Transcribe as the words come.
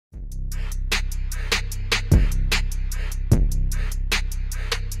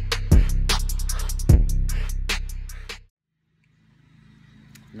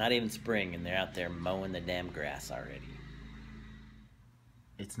not even spring, and they're out there mowing the damn grass already.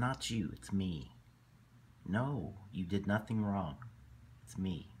 It's not you, it's me. No, you did nothing wrong. It's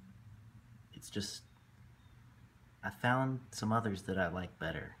me. It's just, I found some others that I like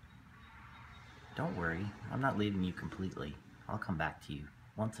better. Don't worry, I'm not leaving you completely. I'll come back to you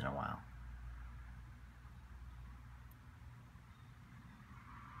once in a while.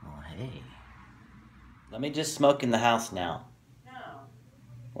 Well, hey. Let me just smoke in the house now. No.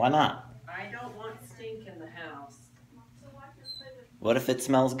 Why not? I don't want stink in the house. What if it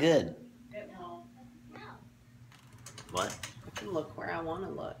smells good? It won't. What? I can look where I want to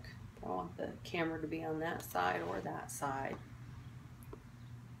look. I want the camera to be on that side or that side.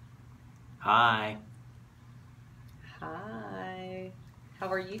 Hi. Hi. How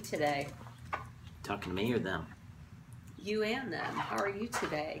are you today? Talking to me or them? You and them. How are you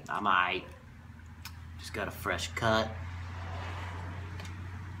today? I'm aight. Just got a fresh cut.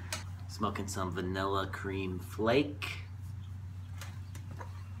 Smoking some vanilla cream flake.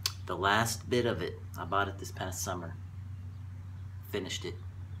 The last bit of it. I bought it this past summer. Finished it.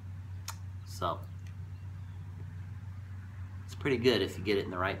 So, it's pretty good if you get it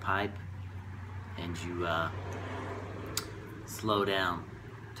in the right pipe and you slow down.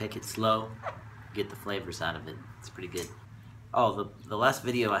 Take it slow, get the flavors out of it. It's pretty good. Oh, the last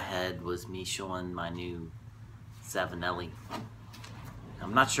video I had was me showing my new Savinelli.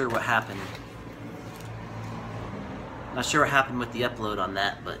 I'm not sure what happened. Not sure what happened with the upload on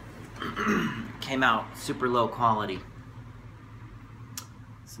that, but came out super low quality.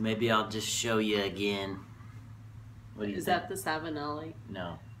 So maybe I'll just show you again. What do you Is think? that the Savinelli?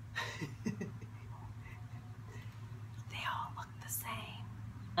 No. They all look the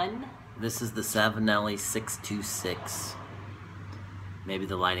same. This is the Savinelli 626. Maybe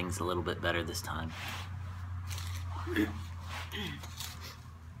the lighting's a little bit better this time.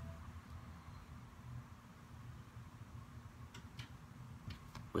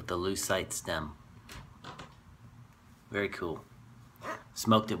 With the lucite stem. Very cool.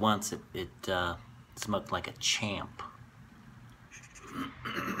 Smoked it once, it smoked like a champ.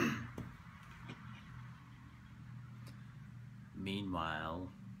 Meanwhile,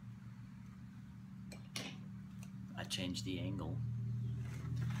 I changed the angle.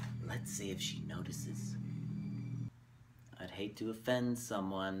 Let's see if she notices. I'd hate to offend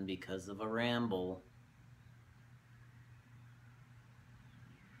someone because of a ramble.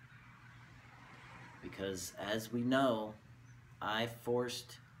 Because as we know, I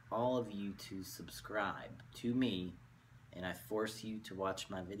forced all of you to subscribe to me, and I force you to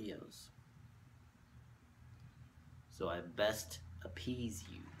watch my videos. So I best appease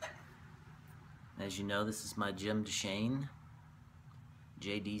you. As you know, this is my Jim Deshane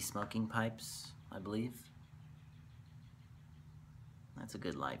JD smoking pipes, I believe. That's a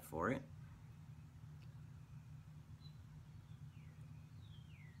good light for it.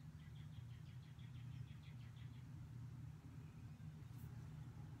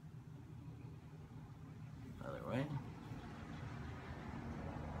 Other way.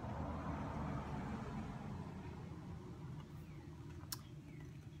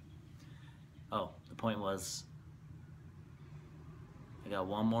 Oh, the point was, I got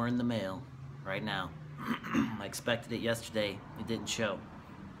one more in the mail right now. I expected it yesterday. It didn't show.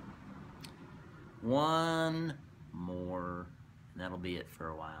 One more, and that'll be it for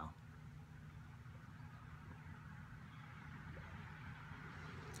a while.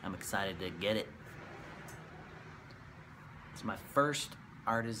 I'm excited to get it. It's my first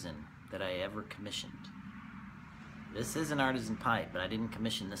artisan that I ever commissioned. This is an artisan pipe, but I didn't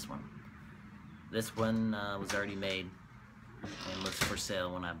commission this one. This one was already made and was for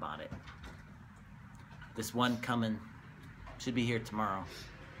sale when I bought it. This one coming, should be here tomorrow,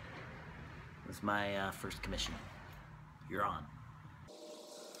 was my first commission. You're on.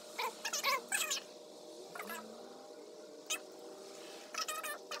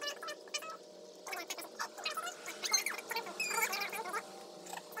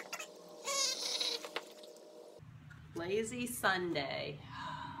 Lazy Sunday.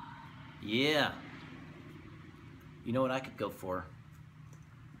 Yeah. You know what I could go for?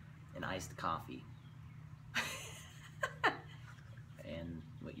 An iced coffee. And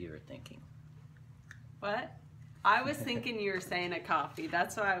what you were thinking. What? I was thinking you were saying a coffee.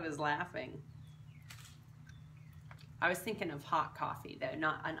 That's why I was laughing. I was thinking of hot coffee, though,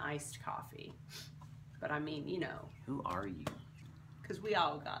 not an iced coffee. But I mean, you know. Who are you? Because we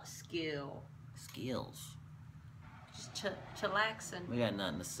all got skill. Skills. Just chillaxing. We got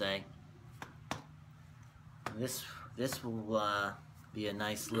nothing to say. This will be a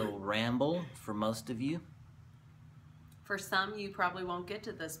nice little ramble for most of you. For some, you probably won't get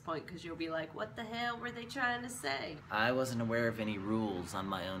to this point because you'll be like, what the hell were they trying to say? I wasn't aware of any rules on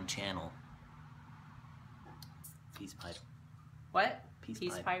my own channel. Peace pipe. What? Peace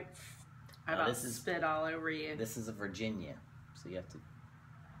pipe. pipe. I about spit all over you. This is a Virginia, so you have to...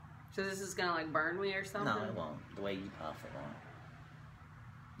 So this is gonna like burn me or something? No, it won't. The way you puff, it won't.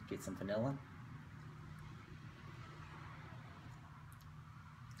 Get some vanilla.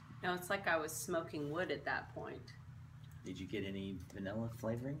 No, it's like I was smoking wood at that point. Did you get any vanilla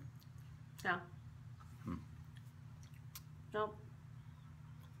flavoring? No. Nope.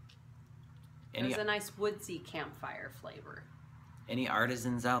 It was a nice woodsy campfire flavor. Any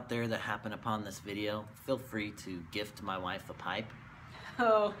artisans out there that happen upon this video, feel free to gift my wife a pipe.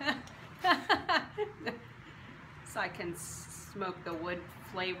 Oh. So I can smoke the wood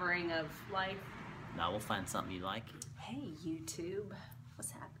flavoring of life. Now we'll find something you like. Hey YouTube, what's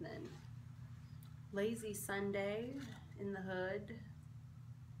happening? Lazy Sunday in the hood.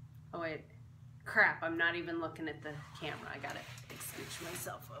 Oh wait, crap, I'm not even looking at the camera. I gotta scooch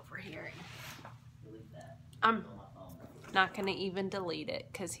myself over here. Delete that. I'm not gonna even delete it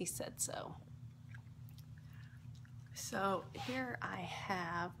because he said so. So here I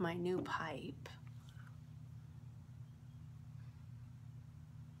have my new pipe.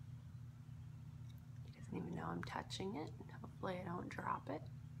 He doesn't even know I'm touching it. Hopefully I don't drop it.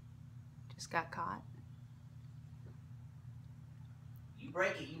 Just got caught. You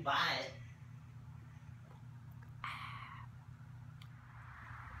break it, you buy it.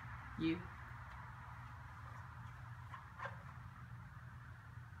 You.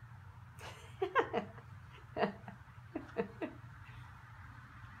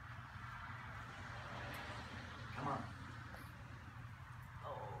 Come on.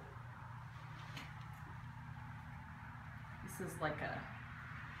 Oh. This is like a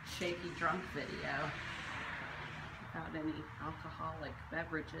shaky drunk video without any alcoholic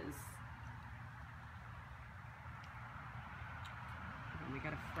beverages. And we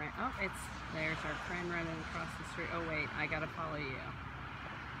got a friend. Oh, there's our friend running across the street. Oh wait, I gotta follow you.